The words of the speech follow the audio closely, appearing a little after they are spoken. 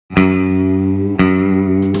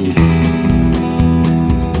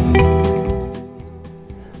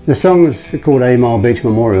The song is called 80 Mile Beach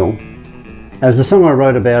Memorial. It was a song I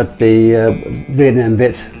wrote about the Vietnam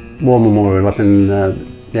Vets War Memorial up in the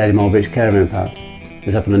 80 Mile Beach Caravan Park.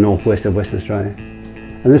 It's up in the northwest of Western Australia.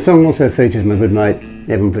 And this song also features my good mate,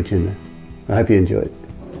 Evan Pritchard. I hope you enjoy it.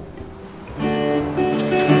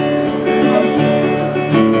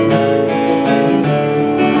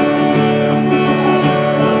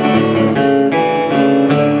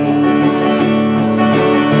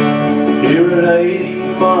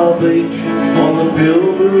 Beach on the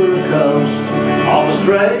Pilbara coast of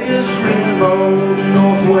Australia's remote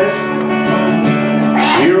northwest.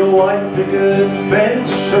 Here a white picket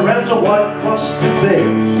fence surrounds a white cross that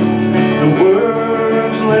bears the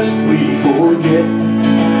words lest we forget.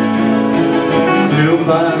 Built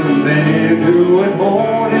by the men who had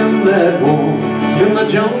fought in that war in the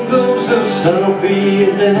jungles of South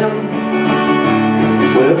Vietnam.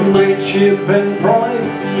 Where Mateship and pride,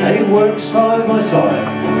 they work side by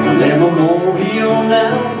side. Their memorial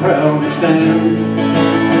now proud to stand.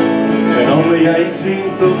 And on the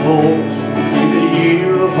 18th of August, in the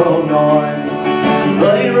year of '09,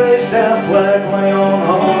 they raised our flag way on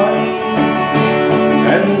high.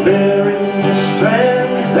 And there in the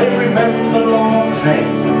sand, they remember long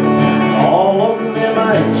time all of their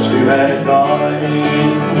mates who had died.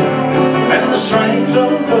 And the strains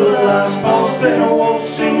of the last post and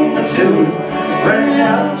waltzing Matilda rang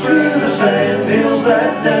out through the sand hills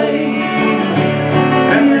that day.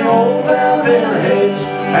 And they all bowed their heads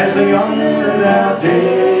as they honored our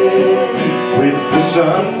dead, with the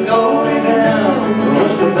sun going down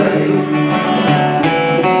across the bay.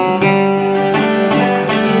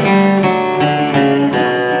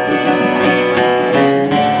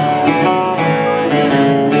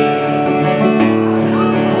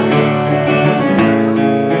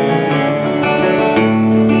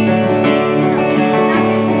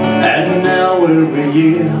 Every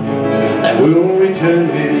year they will return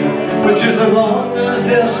here, but just as long as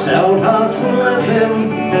their stout hearts will let them.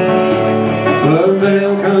 But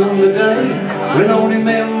there'll come the day when only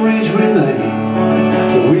memories remain.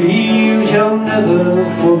 We shall never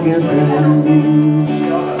forget them.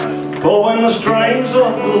 For when the strains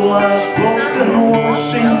of the last post and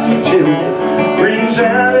waltzing Matilda rings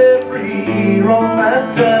out every year on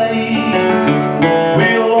that day,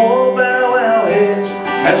 we'll all bow our heads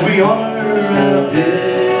as we honor our dead,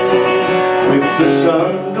 with the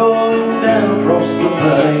sun going down across the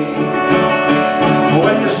bay.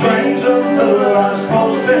 When the strains of the last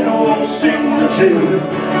post and waltzing Matilda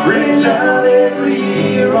rings out every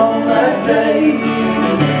year on that day,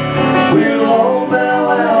 we'll all bow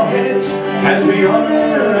our heads as we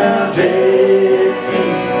honor our dead,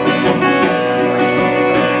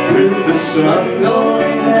 with the sun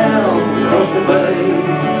going down across the bay.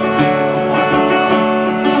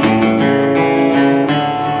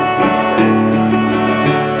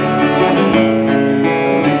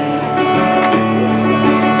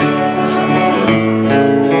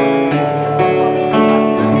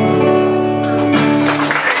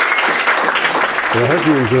 I hope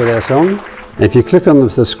you enjoyed our song. And if you click on the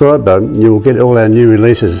subscribe button, you will get all our new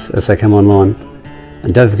releases as they come online.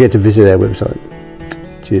 And don't forget to visit our website.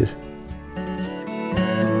 Cheers.